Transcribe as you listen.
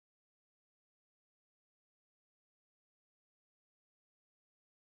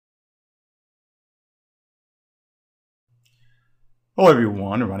Hello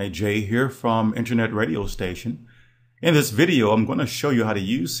everyone, Ronnie J here from Internet Radio Station. In this video, I'm going to show you how to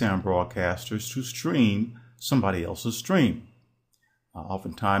use sound broadcasters to stream somebody else's stream.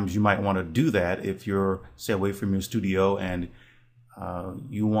 Oftentimes you might want to do that if you're, say, away from your studio and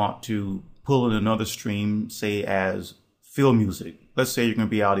you want to pull in another stream, say as field music. Let's say you're going to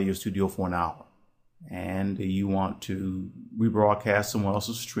be out of your studio for an hour and you want to rebroadcast someone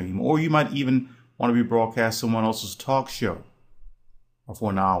else's stream, or you might even want to rebroadcast someone else's talk show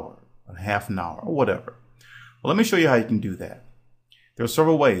for an hour, a half an hour, or whatever. Well, let me show you how you can do that. There are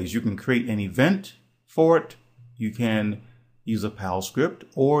several ways. You can create an event for it. You can use a PAL script,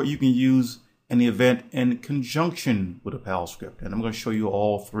 or you can use an event in conjunction with a PAL script. And I'm going to show you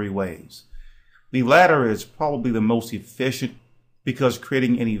all three ways. The latter is probably the most efficient because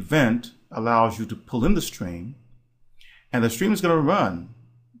creating an event allows you to pull in the stream, and the stream is going to run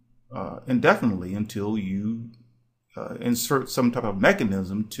indefinitely until you insert some type of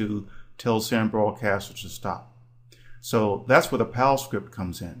mechanism to tell sound broadcasters to stop. So that's where the PAL script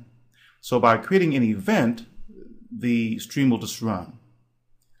comes in. So by creating an event, the stream will just run.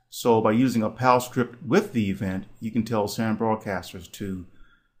 So by using a PAL script with the event, you can tell sound broadcasters to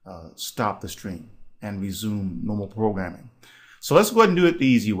stop the stream and resume normal programming. So let's go ahead and do it the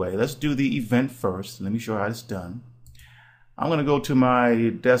easy way. Let's do the event first. Let me show you how it's done. I'm going to go to my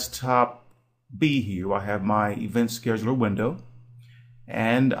desktop B here. I have my event scheduler window,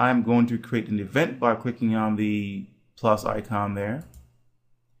 and I'm going to create an event by clicking on the plus icon there,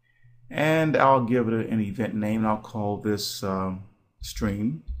 and I'll give it an event name, and I'll call this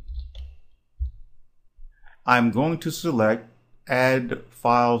stream. I'm going to select add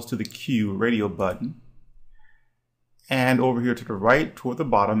files to the queue radio button, and over here to the right toward the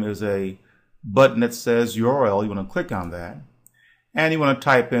bottom is a button that says URL. You want to click on that. And you want to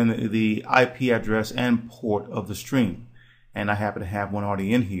type in the IP address and port of the stream. And I happen to have one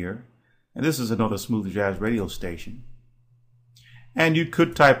already in here. And this is another Smooth Jazz radio station. And you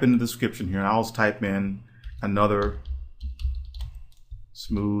could type in the description here. And I'll just type in another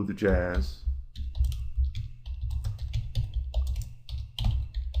Smooth Jazz.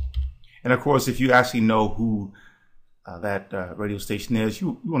 And of course, if you actually know who that radio station is,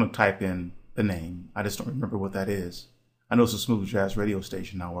 you want to type in the name. I just don't remember what that is. I know it's a Smooth Jazz radio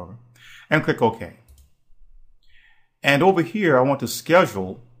station, however, and click OK. And over here, I want to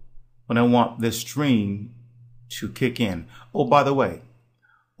schedule when I want this stream to kick in. Oh, by the way,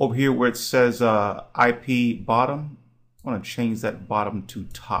 over here where it says IP bottom, I want to change that bottom to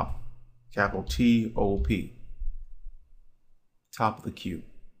top, capital T-O-P, top of the queue.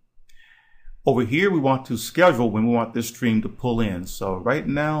 Over here, we want to schedule when we want this stream to pull in. So right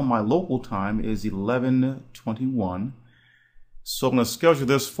now, my local time is 11:21. So I'm going to schedule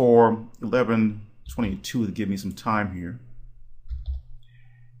this for 11:22 to give me some time here.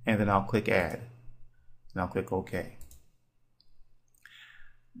 And then I'll click add. And I'll click OK.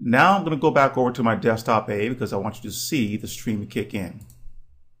 Now I'm going to go back over to my desktop A because I want you to see the stream kick in.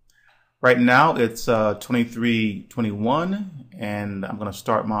 Right now it's 23:21 and I'm going to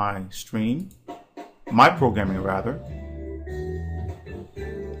start my stream, my programming rather.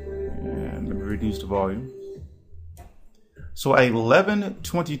 And let me reduce the volume. So at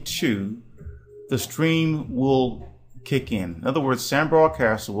 11:22, the stream will kick in. In other words, sound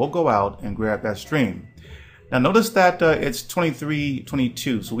broadcaster will go out and grab that stream. Now notice that it's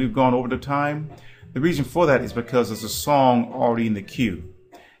 23:22, so we've gone over the time. The reason for that is because there's a song already in the queue.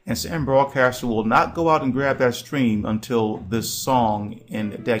 And sound broadcaster will not go out and grab that stream until this song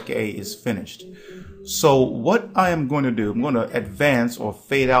in deck A is finished. So what I am going to do, I'm going to advance or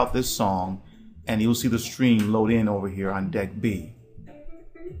fade out this song, and you'll see the stream load in over here on deck B.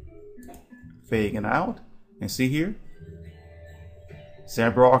 Fading it out, and see here,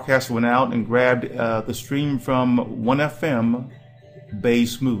 sound broadcaster went out and grabbed the stream from 1FM Bay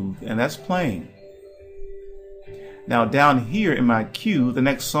Smooth, and that's playing. Now down here in my queue, the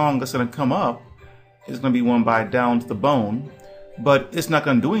next song that's going to come up is going to be one by Down to the Bone, but it's not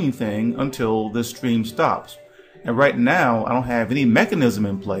going to do anything until this stream stops. And right now, I don't have any mechanism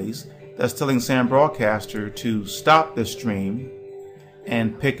in place that's telling sound broadcaster to stop this stream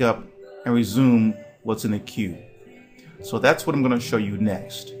and pick up and resume what's in the queue. So that's what I'm going to show you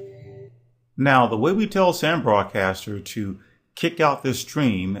next. Now, the way we tell sound broadcaster to kick out this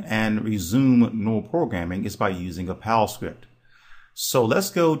stream and resume normal programming is by using a PAL script. So let's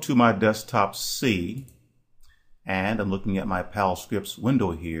go to my desktop C, and I'm looking at my PAL scripts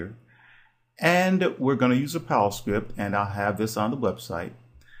window here, and we're going to use a PAL script, and I'll have this on the website.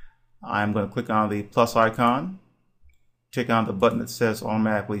 I'm going to click on the plus icon, click on the button that says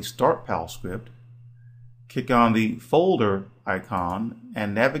automatically start PAL script, click on the folder icon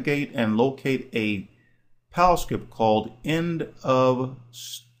and navigate and locate a PAL script called End of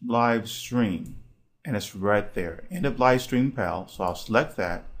Live Stream. And it's right there, End of Live Stream PAL. So I'll select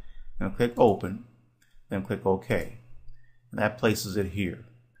that and click Open, then click OK. And that places it here.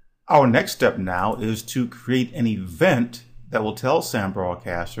 Our next step now is to create an event that will tell Sound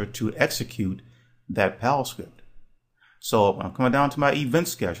Broadcaster to execute that PAL script. So I'm coming down to my event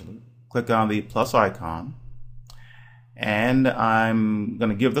scheduler, click on the plus icon, and I'm going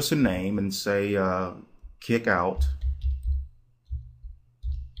to give this a name and say kick out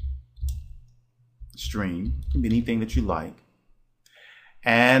stream. It can be anything that you like.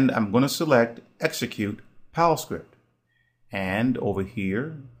 And I'm going to select execute PAL script. And over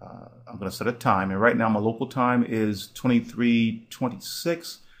here, I'm going to set a time. And right now my local time is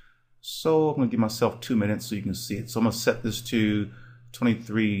 23:26. So I'm going to give myself 2 minutes so you can see it. So I'm going to set this to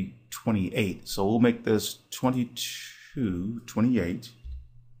 23:28. So we'll make this 22:28.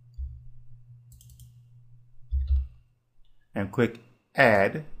 And click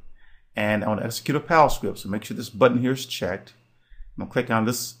Add. And I want to execute a PAL script. So make sure this button here is checked. I'm going to click on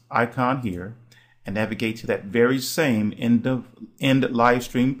this icon here and navigate to that very same end live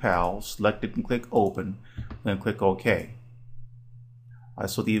stream PAL, select it and click Open, then click OK. All right,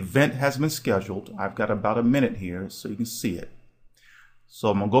 so the event has been scheduled. I've got about a minute here so you can see it. So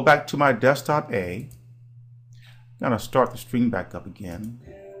I'm going to go back to my desktop A. I'm going to start the stream back up again,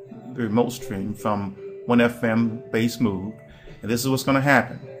 the remote stream from 1FM base move. And this is what's going to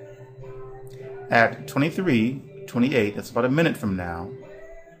happen. At 23:28, that's about a minute from now,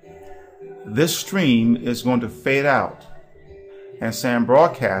 this stream is going to fade out, and Sound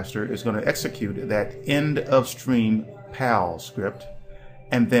Broadcaster is going to execute that end of stream PAL script,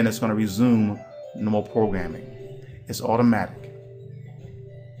 and then it's going to resume normal programming. It's automatic.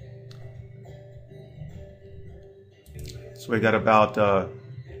 So we got about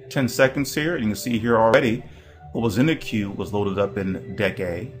 10 seconds here, and you can see here already what was in the queue was loaded up in Deck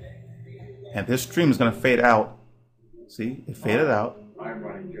A, and this stream is going to fade out. See, it faded out. I'm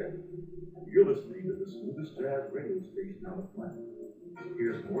Ronnie J. You're listening to the smoothest jazz radio station on the planet.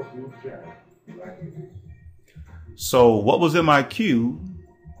 Here's more smooth jazz right here. So what was in my queue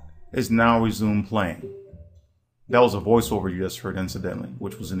is now resumed playing. That was a voiceover you just heard incidentally,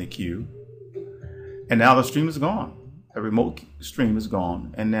 which was in the queue. And now the stream is gone. The remote stream is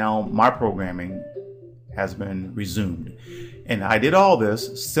gone. And now my programming has been resumed. And I did all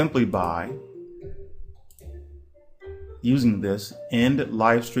this simply by using this End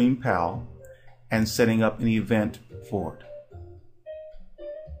Live Stream PAL and setting up an event for it.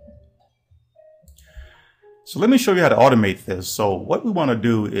 So let me show you how to automate this. So what we want to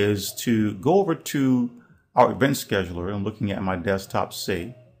do is to go over to our event scheduler. I'm looking at my desktop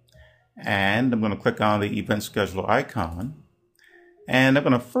C, and I'm going to click on the event scheduler icon, and I'm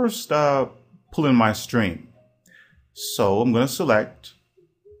going to first pull in my stream. So I'm going to select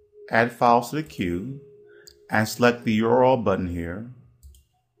Add Files to the Queue and select the URL button here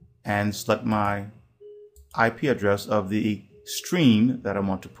and select my IP address of the stream that I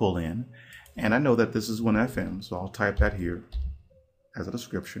want to pull in. And I know that this is 1FM, so I'll type that here as a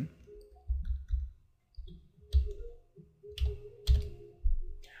description.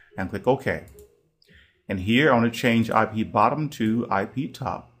 And click OK. And here I want to change IP bottom to IP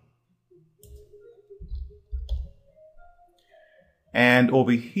top. And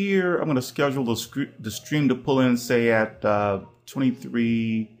over here, I'm going to schedule the stream to pull in, say, at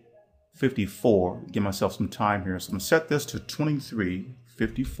 23:54. Give myself some time here. So I'm going to set this to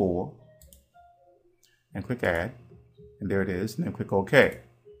 23:54 and click Add. And there it is. And then click OK.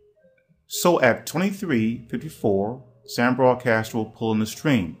 So at 23:54, Sound Broadcaster will pull in the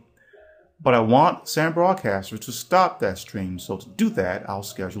stream. But I want Sound Broadcaster to stop that stream. So to do that, I'll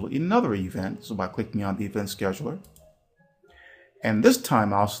schedule another event. So by clicking on the event scheduler. And this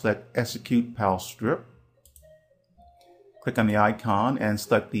time I'll select Execute PAL Script. Click on the icon and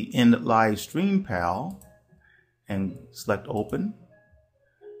select the End Live Stream PAL and select Open.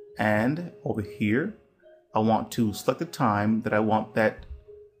 And over here, I want to select the time that I want that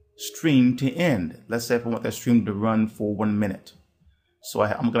stream to end. Let's say if I want that stream to run for 1 minute. So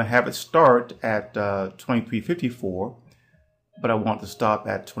I'm going to have it start at 23:54, but I want to stop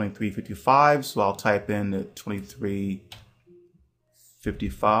at 23:55. So I'll type in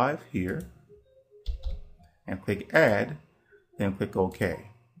 23:55 here and click Add, then click OK.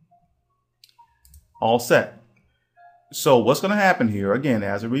 All set. So what's going to happen here, again,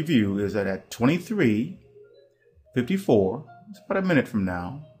 as a review, is that at 23:54, it's about a minute from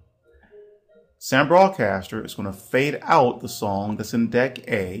now, Sound Broadcaster is going to fade out the song that's in Deck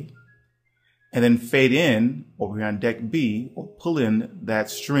A, and then fade in over here on deck B or pull in that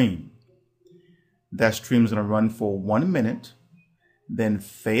stream. That stream is going to run for 1 minute, then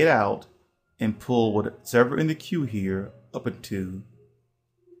fade out and pull whatever in the queue here up into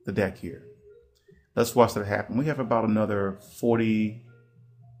the deck here. Let's watch that happen. We have about another 40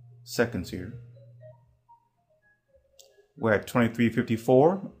 seconds here. We're at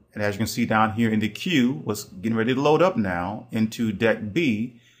 23:54, and as you can see down here in the queue, what's getting ready to load up now into deck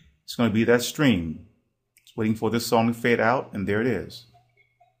B, it's going to be that stream. It's waiting for this song to fade out, and there it is.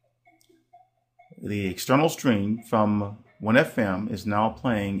 The external stream from 1FM is now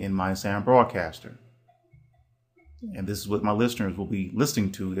playing in my sound broadcaster. And this is what my listeners will be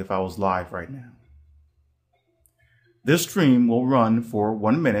listening to if I was live right now. This stream will run for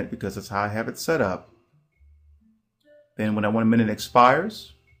 1 minute because that's how I have it set up. Then when that 1 minute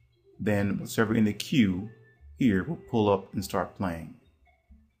expires, then whatever in the queue here will pull up and start playing.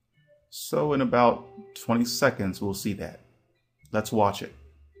 So in about 20 seconds, we'll see that. Let's watch it.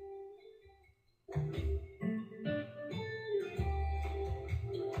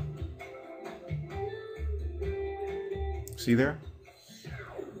 See there?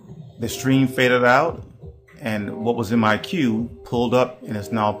 The stream faded out, and what was in my queue pulled up and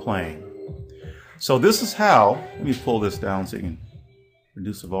is now playing. So this is how, let me pull this down so you can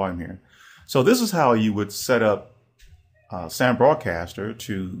reduce the volume here. So this is how you would set up Sound Broadcaster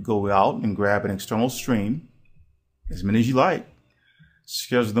to go out and grab an external stream, as many as you like,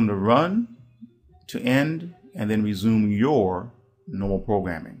 schedule them to run, to end, and then resume your normal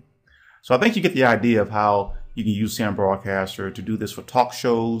programming. So I think you get the idea of how you can use Sound Broadcaster to do this for talk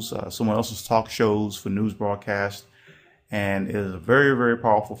shows, someone else's talk shows, for news broadcasts, and it is a very, very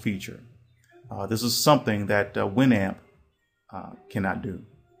powerful feature. This is something that Winamp cannot do.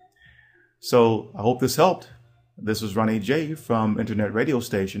 So I hope this helped. This is Ronnie J from Internet Radio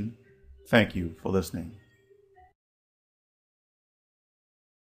Station. Thank you for listening.